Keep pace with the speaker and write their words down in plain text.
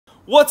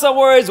What's up,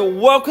 Warriors?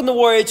 Welcome to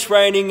Warrior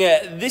Training.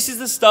 This is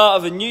the start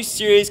of a new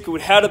series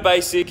called How to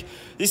Basic.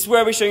 This is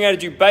where we're showing you how to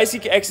do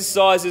basic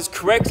exercises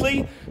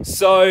correctly.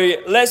 So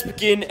let's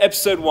begin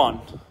episode 1.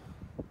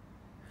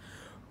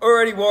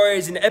 Alrighty,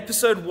 Warriors, in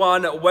episode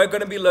 1, we're going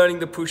to be learning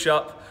the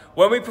push-up.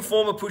 When we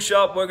perform a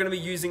push-up, we're going to be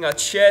using our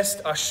chest,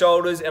 our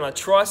shoulders, and our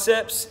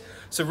triceps.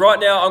 So right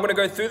now, I'm going to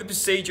go through the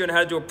procedure and how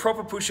to do a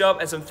proper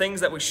push-up and some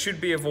things that we should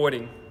be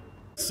avoiding.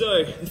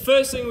 So the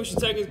first thing we should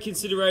take into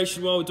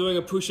consideration while we're doing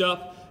a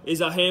push-up is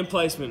our hand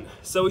placement.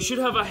 So we should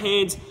have our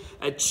hands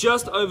at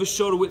just over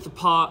shoulder width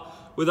apart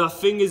with our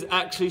fingers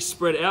actually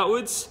spread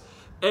outwards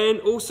and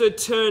also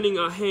turning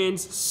our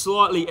hands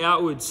slightly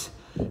outwards.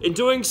 In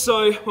doing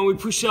so, when we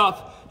push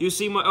up, you'll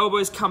see my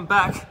elbows come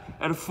back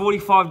at a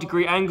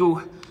 45-degree angle,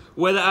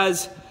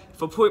 whereas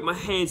if I point my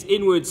hands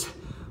inwards,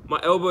 my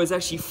elbows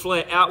actually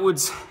flare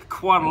outwards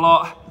quite a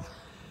lot.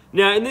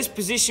 Now in this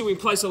position, we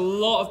place a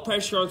lot of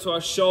pressure onto our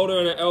shoulder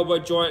and our elbow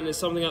joint, and it's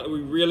something that we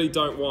really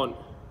don't want.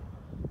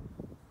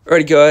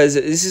 Alrighty guys,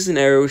 this is an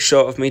aerial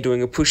shot of me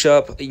doing a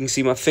push-up. You can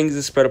see my fingers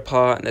are spread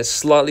apart and they're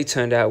slightly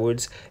turned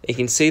outwards. You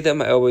can see that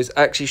my elbows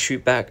actually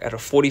shoot back at a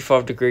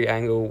 45-degree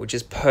angle, which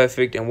is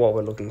perfect and what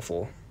we're looking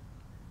for.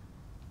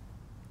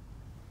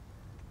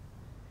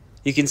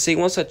 You can see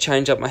once I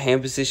change up my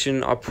hand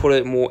position, I put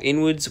it more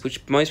inwards,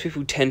 which most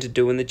people tend to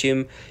do in the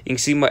gym. You can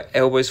see my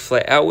elbows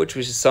flare outwards,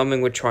 which is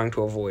something we're trying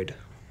to avoid.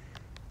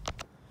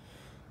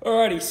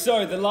 Alrighty,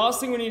 so the last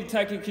thing we need to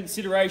take into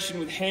consideration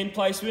with hand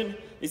placement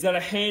is that a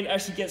hand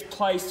actually gets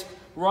placed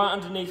right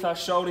underneath our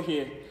shoulder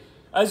here.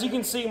 As you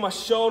can see, my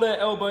shoulder,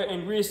 elbow,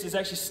 and wrist is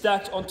actually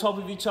stacked on top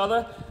of each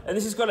other, and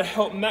this is going to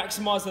help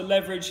maximize the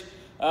leverage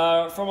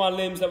from our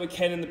limbs that we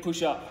can in the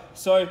push-up.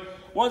 So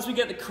once we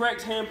get the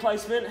correct hand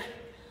placement,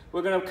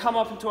 we're going to come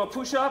up into our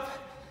push-up,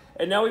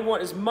 and now we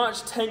want as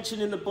much tension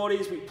in the body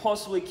as we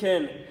possibly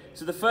can.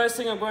 So the first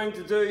thing I'm going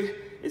to do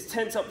is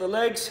tense up the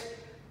legs,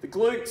 the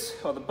glutes,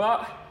 or the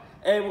butt,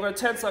 and we're going to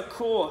tense our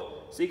core.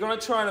 So you're going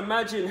to try and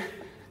imagine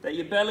that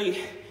your belly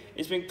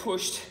is being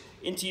pushed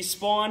into your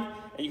spine,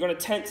 and you're going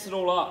to tense it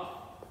all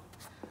up.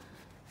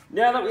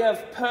 Now that we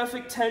have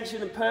perfect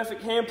tension and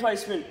perfect hand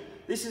placement,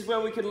 this is where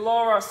we can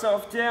lower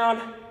ourselves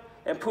down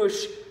and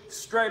push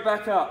straight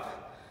back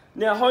up.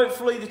 Now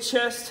hopefully the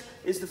chest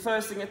is the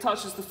first thing that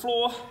touches the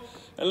floor.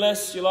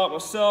 Unless you're like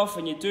myself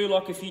and you do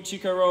like a few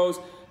Chico rolls,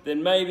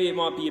 then maybe it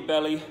might be your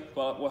belly,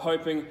 but we're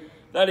hoping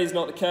that is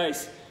not the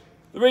case.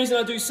 The reason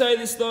I do say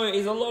this though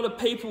is a lot of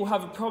people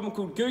have a problem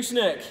called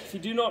gooseneck. If you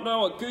do not know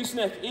what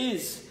gooseneck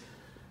is,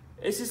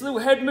 it's this little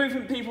head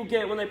movement people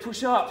get when they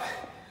push up.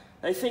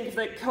 They think if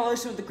they're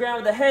close to the ground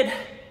with their head,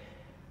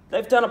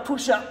 they've done a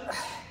push-up.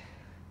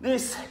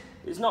 This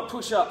is not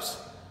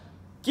push-ups.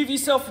 Give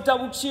yourself a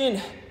double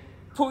chin.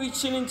 Put your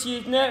chin into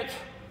your neck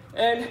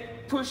and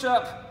push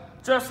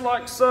up just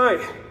like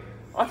so.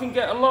 I can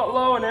get a lot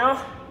lower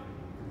now.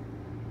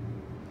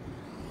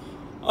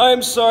 I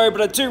am sorry,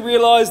 but I do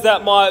realise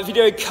that my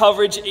video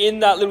coverage in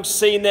that little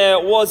scene there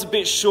was a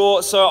bit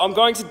short, so I'm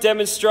going to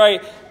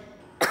demonstrate.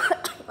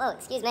 Whoa,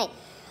 excuse me.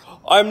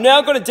 I'm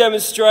now going to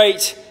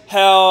demonstrate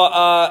how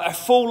a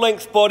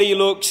full-length body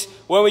looks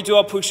when we do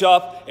our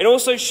push-up, and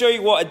also show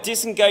you what a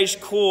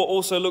disengaged core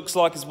also looks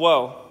like as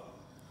well.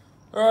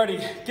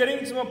 Alrighty, getting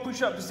into my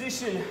push-up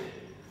position.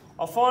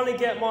 I'll finally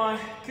get my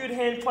good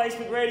hand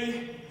placement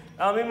ready.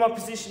 I'm in my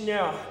position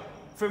now.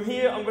 From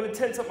here, I'm going to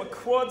tense up my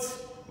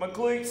quads, my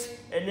glutes,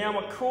 and now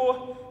my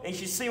core, and you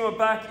should see my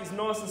back is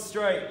nice and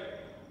straight.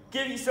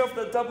 Give yourself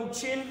that double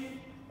chin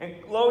and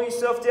lower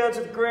yourself down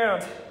to the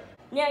ground.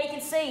 Now you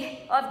can see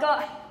I've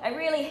got a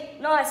really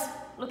nice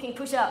looking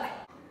push-up.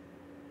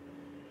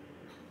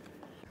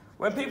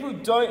 When people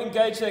don't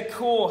engage their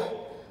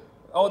core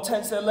or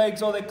tense their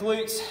legs or their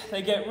glutes,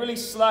 they get really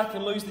slack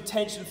and lose the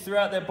tension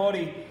throughout their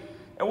body.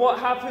 And what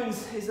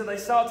happens is that they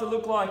start to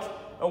look like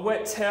a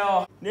wet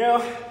towel.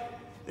 Now,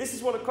 this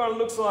is what it kind of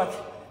looks like.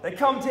 They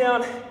come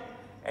down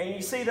and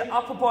you see the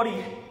upper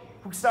body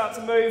will start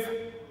to move,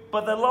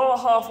 but the lower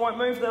half won't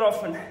move that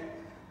often.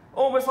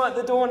 Almost like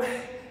they're doing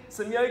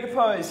some yoga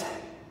pose.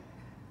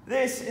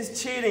 This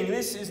is cheating.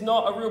 This is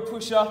not a real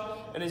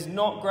push-up and is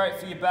not great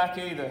for your back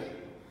either.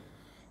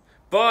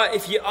 But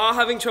if you are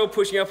having trouble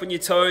pushing up on your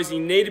toes and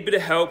you need a bit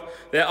of help,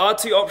 there are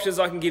 2 options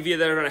I can give you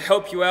that are going to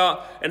help you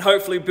out and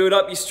hopefully build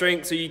up your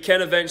strength so you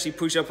can eventually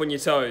push up on your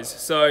toes.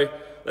 So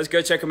let's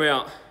go check them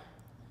out.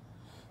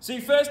 So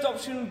your first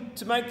option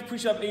to make the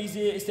push-up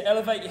easier is to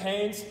elevate your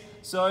hands.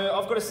 So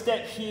I've got a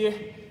step here.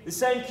 The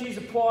same cues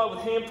apply with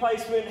hand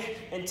placement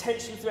and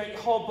tension throughout your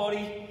whole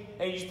body,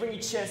 and you just bring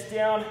your chest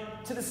down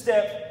to the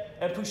step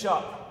and push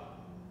up.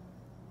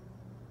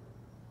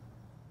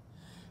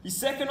 Your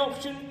second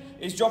option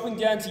is dropping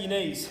down to your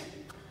knees.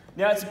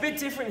 Now it's a bit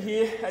different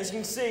here. As you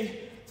can see,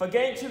 if I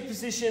get into a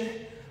position,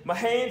 my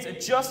hands are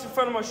just in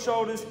front of my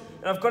shoulders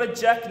and I've got a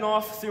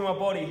jackknife through my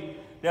body.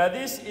 Now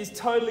this is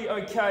totally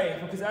okay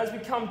because as we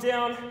come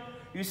down,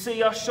 you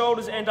see our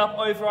shoulders end up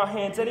over our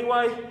hands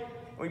anyway,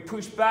 and we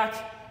push back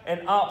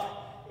and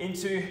up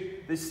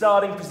into the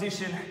starting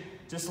position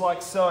just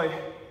like so.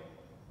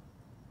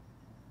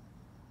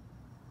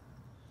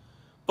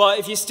 But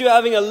if you're still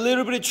having a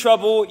little bit of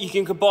trouble, you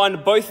can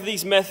combine both of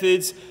these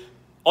methods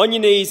on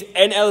your knees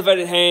and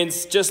elevated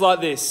hands, just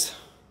like this.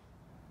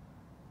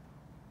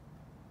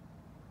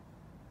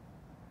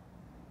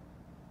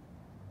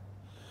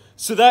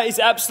 So that is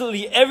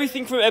absolutely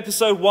everything from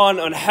episode 1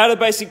 on how to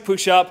basic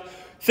push up.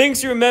 Things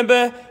to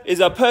remember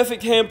is our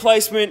perfect hand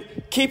placement,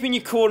 keeping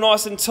your core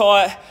nice and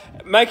tight,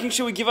 making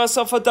sure we give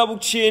ourselves a double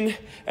chin,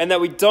 and that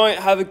we don't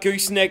have a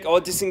gooseneck or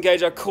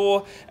disengage our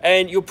core,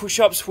 and your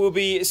push-ups will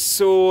be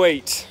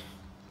sweet.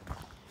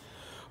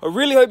 I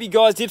really hope you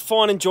guys did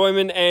find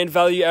enjoyment and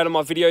value out of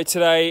my video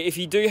today. If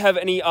you do have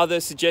any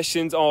other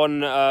suggestions on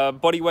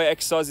bodyweight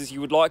exercises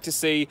you would like to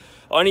see,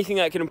 or anything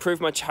that can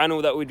improve my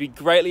channel, that would be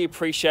greatly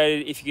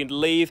appreciated if you could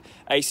leave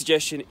a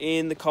suggestion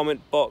in the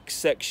comment box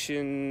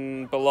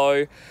section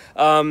below.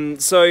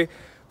 So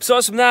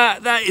besides from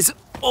that, that is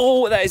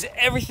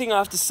everything I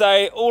have to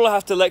say, all I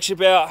have to lecture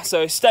about.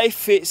 So stay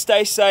fit,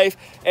 stay safe,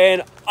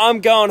 and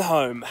I'm going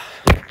home.